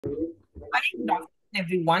Hi, good afternoon,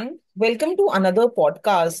 everyone. Welcome to another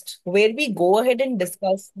podcast where we go ahead and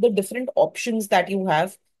discuss the different options that you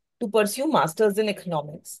have to pursue masters in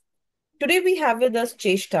economics. Today we have with us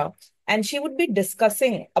Chesta, and she would be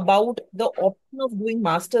discussing about the option of doing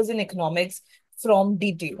masters in economics from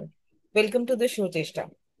DTU. Welcome to the show, Chesta.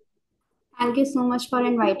 Thank you so much for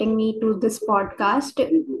inviting me to this podcast.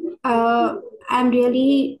 Uh, I'm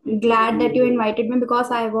really glad that you invited me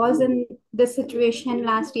because I was in this situation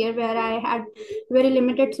last year where I had very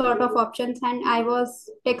limited sort of options and I was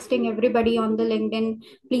texting everybody on the LinkedIn,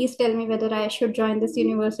 please tell me whether I should join this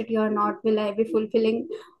university or not. Will I be fulfilling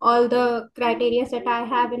all the criteria that I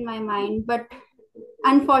have in my mind? But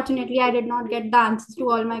unfortunately, I did not get the answers to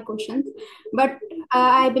all my questions. But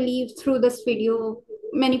I believe through this video,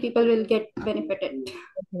 many people will get benefited.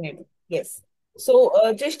 Definitely. Yes. So,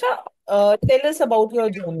 Chesta, tell us about your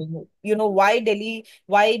journey. Why Delhi,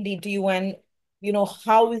 why DTU, and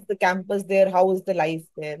how is the campus there? How is the life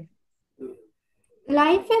there?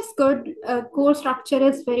 Life is good. Core structure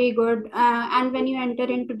is very good, and when you enter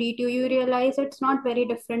into D2, you realize it's not very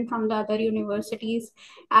different from the other universities,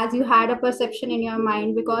 as you had a perception in your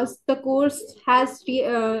mind because the course has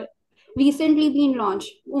recently been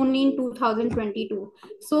launched only in 2022.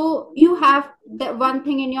 So you have that one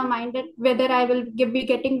thing in your mind that whether I will be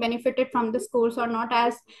getting benefited from this course or not,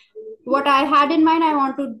 as what I had in mind, I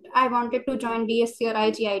wanted to join DSC or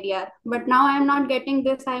IGIDR, but now I'm not getting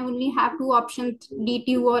this. I only have two options,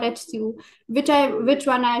 DTU or HCU, which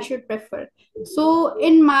one I should prefer. So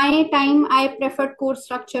in my time, I preferred course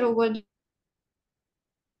structure over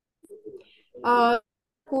the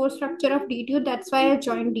course structure of DTU. That's why I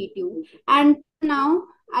joined DTU, and now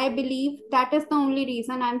I believe that is the only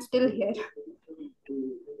reason I'm still here.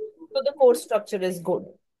 So the course structure is good.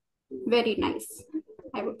 Very nice,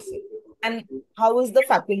 I would say. And how is the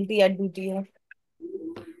faculty at DTU?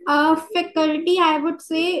 Faculty, I would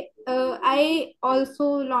say, I also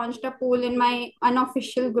launched a poll in my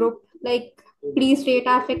unofficial group, like, please rate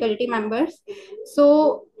our faculty members.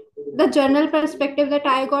 So, the general perspective that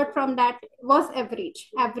I got from that was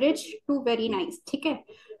average to very nice. Okay.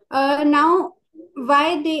 Now,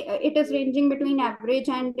 why it is ranging between average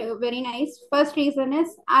and very nice? First reason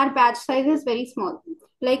is our batch size is very small,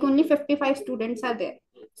 like only 55 students are there.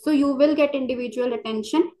 So, you will get individual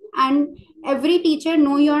attention, and every teacher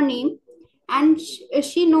know your name, and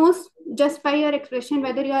she knows just by your expression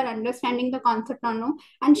whether you are understanding the concept or no,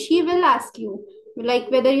 and she will ask you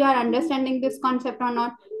like whether you are understanding this concept or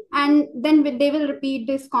not, and then they will repeat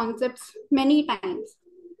these concepts many times.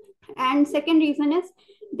 And second reason is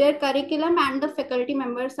their curriculum and the faculty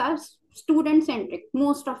members are student centric.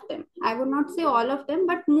 Most of them, I would not say all of them,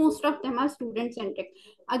 but most of them are student centric.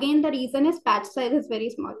 Again, the reason is batch size is very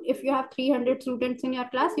small. If you have 300 students in your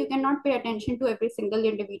class, you cannot pay attention to every single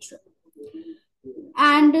individual.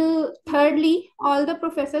 And thirdly, all the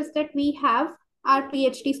professors that we have are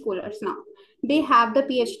PhD scholars now. They have the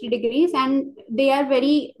PhD degrees and they are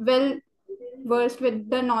very well versed with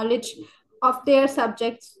the knowledge of their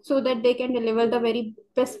subjects so that they can deliver the very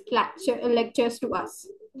best lectures to us.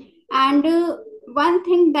 And one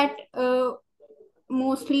thing that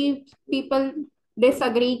mostly people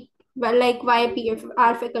disagree, well, like why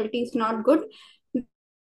our faculty is not good.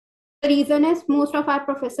 The reason is most of our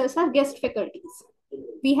professors are guest faculties.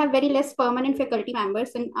 We have very less permanent faculty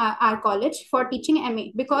members in our college for teaching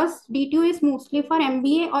MA because DTU is mostly for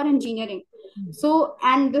MBA or engineering. So,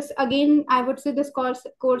 and this again, I would say this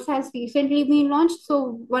course has recently been launched.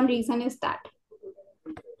 So, one reason is that.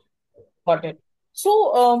 Got it.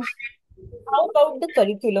 So, how about the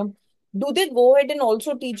curriculum? Do they go ahead and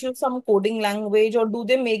also teach you some coding language, or do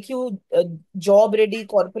they make you job ready,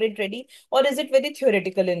 corporate ready, or is it very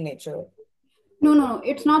theoretical in nature? No, no, no,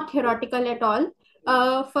 it's not theoretical at all.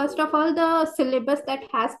 First of all, the syllabus that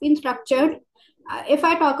has been structured, if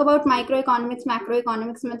I talk about microeconomics,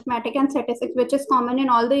 macroeconomics, mathematics, and statistics, which is common in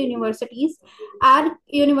all the universities, our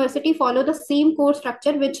university follow the same course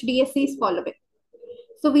structure which DSC is following.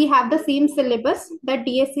 So we have the same syllabus that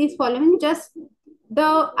DSC is following, just the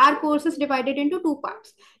our course is divided into two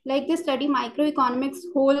parts. Like they study microeconomics,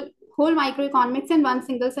 whole microeconomics in one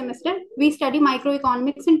single semester. We study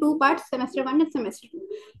microeconomics in two parts, semester one and semester two.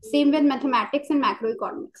 Same with mathematics and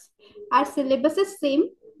macroeconomics. Our syllabus is same,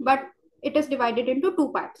 but it is divided into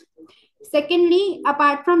two parts. Secondly,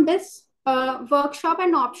 apart from this, workshop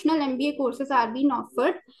and optional MBA courses are being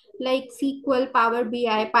offered, like SQL, Power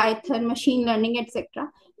BI, Python, machine learning, etc.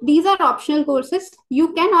 These are optional courses.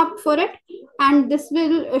 You can opt for it, and this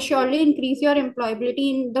will surely increase your employability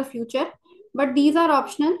in the future. But these are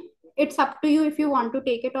optional. It's up to you if you want to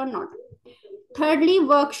take it or not. Thirdly,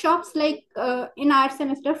 workshops like in our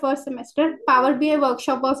semester, first semester, Power BI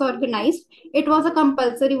workshop was organized. It was a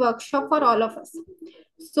compulsory workshop for all of us.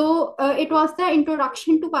 So it was the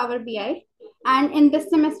introduction to Power BI. And in this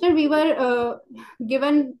semester, we were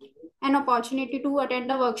given an opportunity to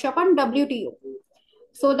attend a workshop on WTU,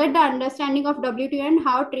 so that the understanding of WTO and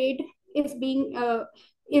how trade is being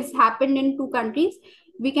is happened in two countries,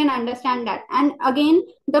 we can understand that. And again,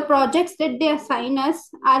 the projects that they assign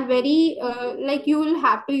us are very like you will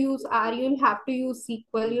have to use R, you'll have to use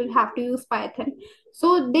SQL, you'll have to use Python.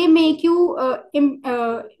 So they make you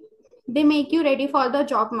ready for the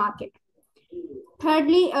job market.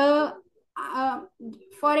 Thirdly, uh,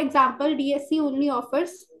 for example, DSC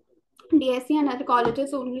and other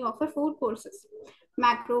colleges only offer four courses: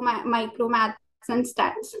 micro, maths, and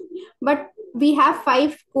stats. But we have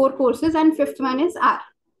five core courses, and fifth one is R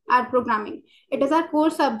programming. It is our core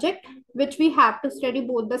subject, which we have to study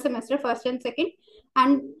both the semester, first and second.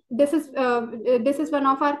 And this is one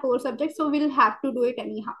of our core subjects, so we'll have to do it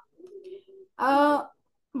anyhow. Uh,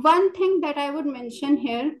 One thing that I would mention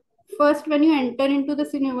here, first, when you enter into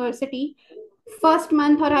this university, first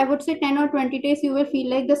month, or I would say 10 or 20 days, you will feel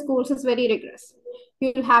like this course is very rigorous.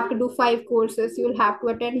 You'll have to do five courses, you'll have to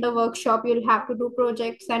attend the workshop, you'll have to do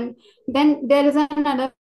projects, and then there is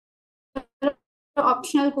another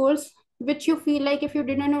optional course which you feel like if you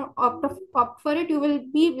didn't opt for it, you will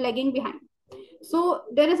be lagging behind. So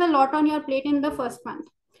there is a lot on your plate in the first month.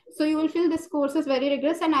 So you will feel this course is very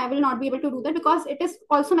rigorous and I will not be able to do that, because it is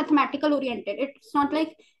also mathematical oriented. It's not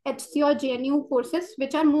like HC or JNU courses,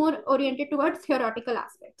 which are more oriented towards theoretical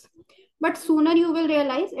aspects. But sooner you will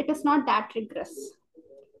realize it is not that rigorous.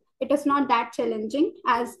 It is not that challenging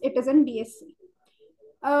as it is in DSC.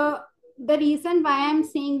 Uh, the reason why I'm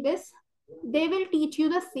saying this, they will teach you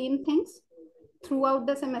the same things throughout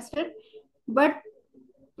the semester, but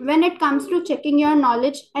when it comes to checking your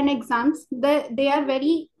knowledge and exams, they are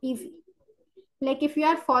very easy. Like if you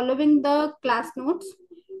are following the class notes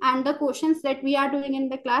and the questions that we are doing in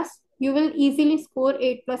the class, you will easily score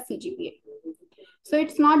 8 plus CGPA. So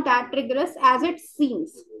it's not that rigorous as it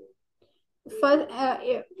seems. First,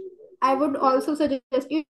 I would also suggest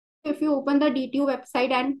you, if you open the DTU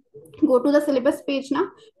website and go to the syllabus page now,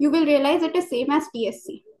 you will realize it is same as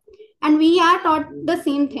TSC. And we are taught the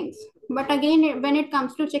same things. But again, when it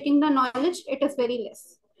comes to checking the knowledge, it is very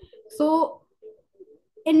less. So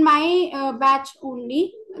in my batch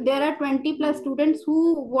only, there are 20 plus students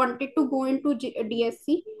who wanted to go into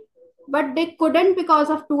DSC, but they couldn't because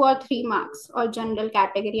of 2 or 3 marks or general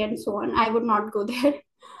category and so on. I would not go there.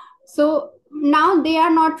 So now they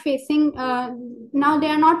are not facing now they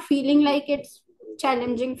are not feeling like it's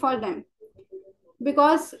challenging for them,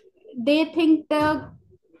 because they think the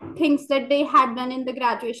things that they had done in the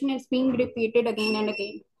graduation is being repeated again and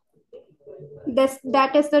again.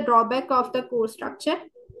 That is the drawback of the course structure.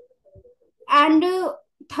 And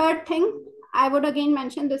third thing, I would again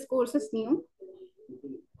mention, this course is new.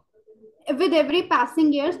 With every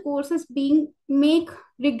passing year, courses being make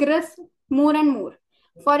rigorous more and more.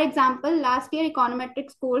 For example, last year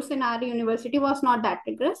econometrics course in our university was not that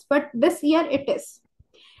rigorous, but this year it is.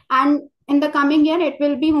 And in the coming year, it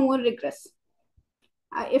will be more rigorous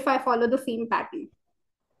if I follow the same pattern.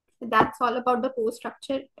 That's all about the course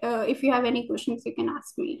structure. If you have any questions, you can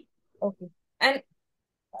ask me. Okay. And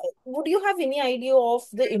would you have any idea of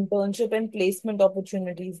the internship and placement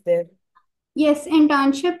opportunities there? Yes,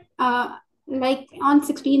 internship. Like on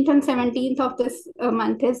 16th and 17th of this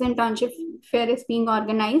month is internship fair is being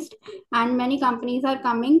organized, and many companies are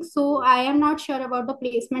coming. So I am not sure about the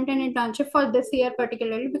placement and internship for this year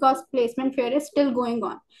particularly, because placement fair is still going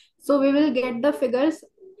on. So we will get the figures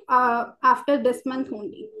after this month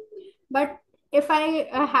only. But if I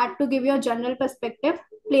had to give you a general perspective,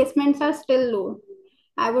 placements are still low.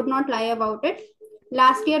 I would not lie about it.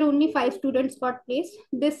 Last year, only 5 students got placed.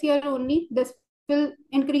 This year, only this will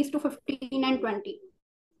increase to 15 and 20.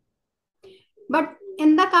 But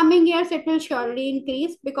in the coming years, it will surely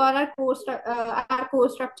increase, because our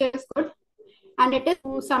course structure is good and it is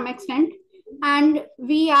to some extent. And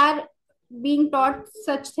we are being taught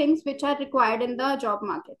such things which are required in the job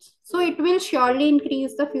markets. So it will surely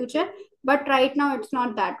increase the future, but right now it's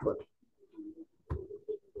not that good.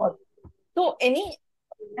 Or- So and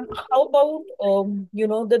how about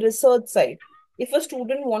the research side? If a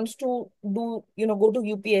student wants to do, go to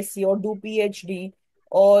UPSC or do PhD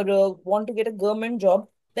or want to get a government job,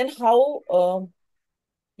 then how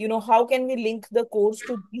can we link the course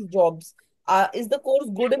to these jobs? Is the course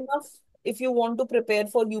good enough if you want to prepare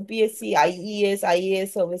for UPSC, IES,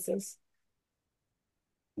 IAS services?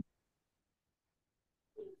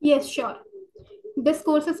 Yes, sure. this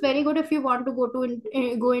course is very good if you want to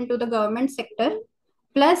go into the government sector.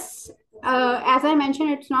 Plus, as I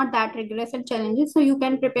mentioned, it's not that rigorous and challenging, so you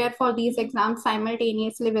can prepare for these exams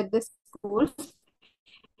simultaneously with this course,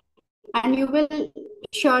 and you will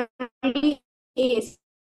surely ace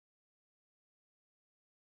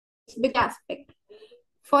big aspect.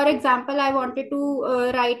 For example, I wanted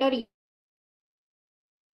to write a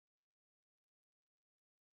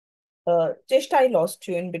Just I lost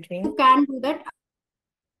you in between. you can do that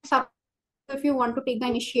if you want to take the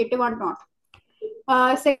initiative or not.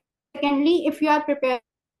 Secondly, if you are preparing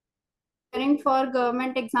for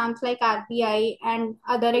government exams like RBI and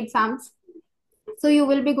other exams, so you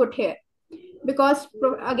will be good here because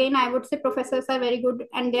again I would say professors are very good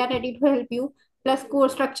and they are ready to help you. Plus,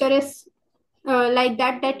 course structure is like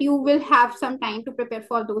that you will have some time to prepare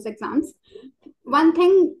for those exams. One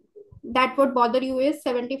thing that would bother you is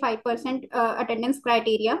 75% attendance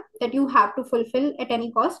criteria that you have to fulfill at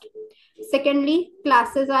any cost. Secondly,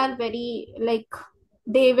 classes are very like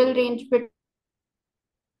they will range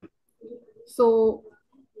so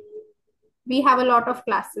we have a lot of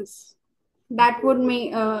classes that would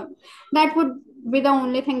make that would be the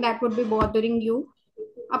only thing that would be bothering you.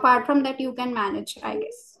 Apart from that, you can manage, I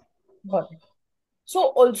guess. Got it. So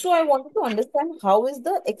also I wanted to understand how is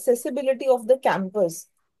the accessibility of the campus?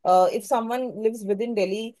 If someone lives within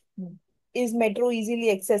Delhi, is metro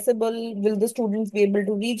easily accessible? Will the students be able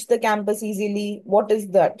to reach the campus easily? What is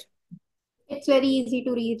that? It's very easy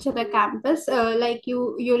to reach the campus. Like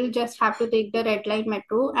you'll just have to take the red line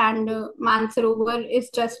metro, and Mansarovar is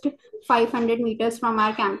just 500 meters from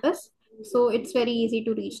our campus, so it's very easy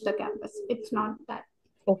to reach the campus. It's not that.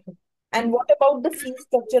 Okay. And what about the fee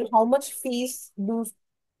structure? How much fees do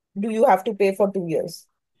you have to pay for 2 years?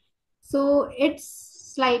 So it's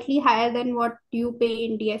slightly higher than what you pay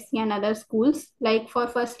in DSC and other schools. Like for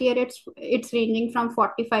first year, it's ranging from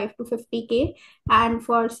 45 to 50K, and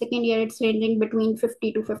for second year, it's ranging between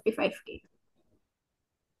 50 to 55K.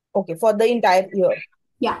 Okay, for the entire year.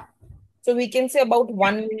 Yeah. So we can say about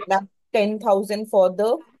 1,10,000 for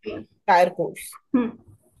the Yeah. entire course. Hmm.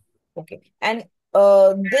 Okay. And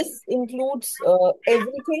this includes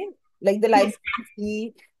everything like the Yes. library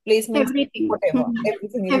fee, placement fee, Everything. whatever. Mhm.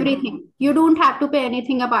 Everything is included. Everything. You don't have to pay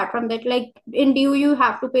anything apart from that. Like in DU, you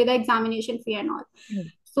have to pay the examination fee and all. Hmm.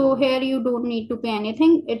 So here you don't need to pay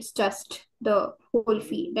anything. It's just the whole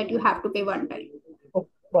fee that you have to pay one time. Okay,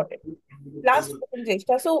 got it. Last question,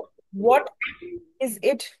 Jeshta. So what is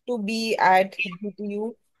it to be at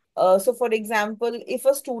DTU? So for example, if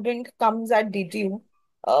a student comes at DTU,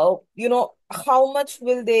 how much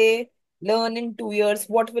will they learn in 2 years?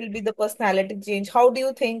 What will be the personality change? How do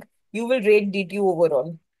you think you will rate DTU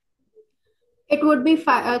overall? It would be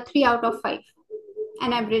 3 out of 5,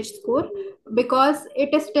 an average score, because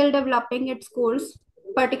it is still developing its course,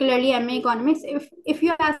 particularly MA Economics. If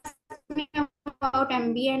you ask me about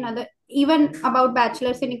MBA and other, even about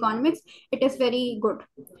bachelor's in economics, it is very good.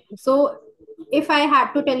 So if I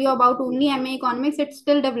had to tell you about only MA Economics, it's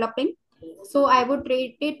still developing. So I would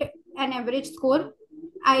rate it an average score.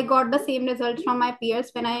 I got the same results from my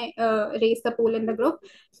peers when I raised the poll in the group.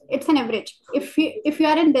 It's an average. If you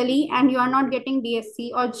are in Delhi and you are not getting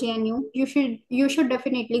DSC or JNU, you should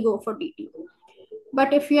definitely go for DTU.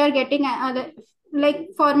 But if you are getting other, like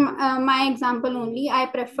for my example only, I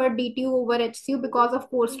prefer DTU over HCU because of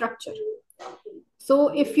course structure. So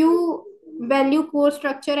if you value course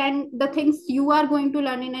structure and the things you are going to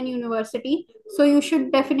learn in an university, so you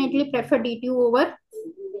should definitely prefer DTU over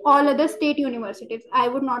all other state universities. I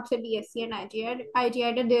would not say BSc and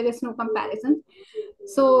IGI, there is no comparison.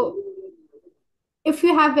 So if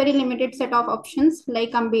you have very limited set of options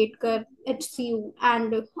like Ambedkar, HCU,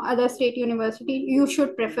 and other state university, you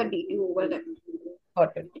should prefer DTU over them.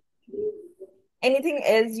 Got it. Anything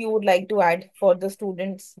else you would like to add for the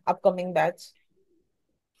students upcoming batch?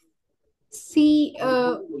 See,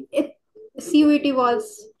 it CUET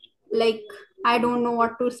was like, I don't know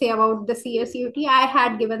what to say about the CUET. I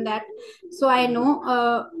had given that, so I know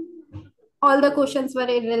all the questions were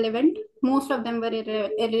irrelevant. Most of them were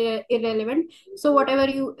irrelevant. So whatever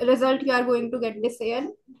you result you are going to get this year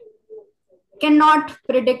cannot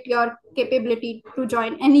predict your capability to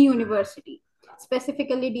join any university,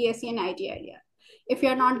 specifically DSC and IGI. If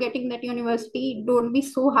you're not getting that university, don't be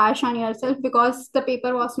so harsh on yourself because the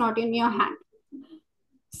paper was not in your hand.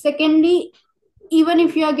 Secondly, even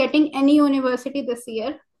if you are getting any university this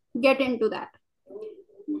year, get into that.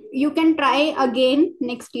 You can try again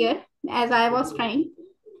next year, as I was trying,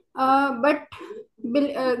 but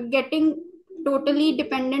getting totally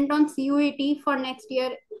dependent on CUET for next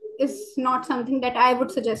year is not something that I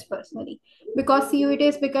would suggest personally. because CUET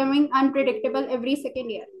is becoming unpredictable every second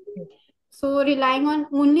year. So relying on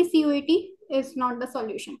only CUET is not the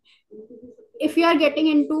solution. If you are getting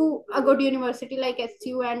into a good university like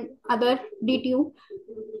SU and other DTU,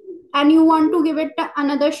 and you want to give it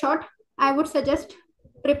another shot, I would suggest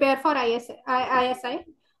prepare for ISI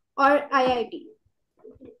or IIT.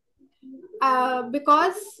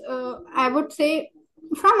 Because I would say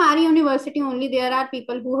from our university only there are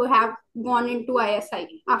people who have gone into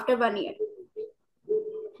ISI after 1 year,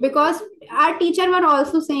 because our teacher were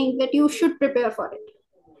also saying that you should prepare for it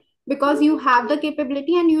because you have the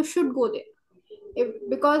capability and you should go there.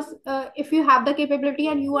 Because if you have the capability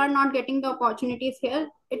and you are not getting the opportunities here,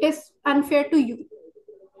 it is unfair to you.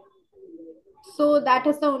 So that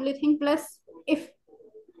is the only thing. Plus, if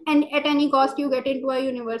and at any cost you get into a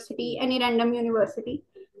university, any random university,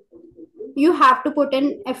 you have to put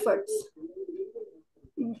in efforts,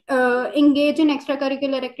 engage in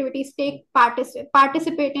extracurricular activities,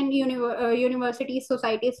 participate in university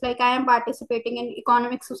societies. Like I am participating in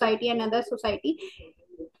economic society and other society.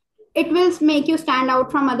 It will make you stand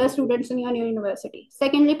out from other students in your university.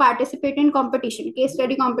 Secondly, participate in competition, case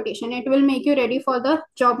study competition. It will make you ready for the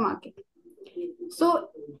job market.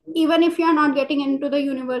 So even if you are not getting into the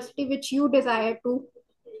university which you desire to,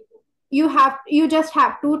 you just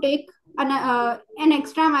have to take an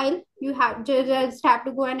extra mile. You just have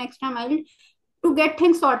to go an extra mile to get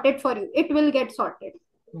things sorted for you. It will get sorted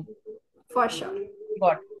for sure.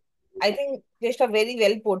 Got it. I think just a very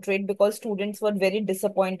well portrayed because students were very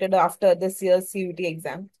disappointed after this year's CUT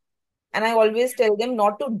exam. And I always tell them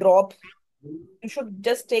not to drop. You should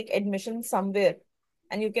just take admission somewhere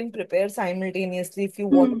and you can prepare simultaneously if you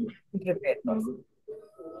want Hmm. to prepare first. Hmm.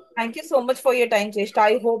 Thank you so much for your time, Cheshta.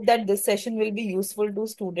 I hope that this session will be useful to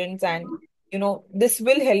students and this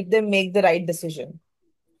will help them make the right decision.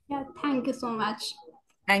 Yeah, thank you so much.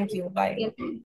 Thank you. Bye. Yeah.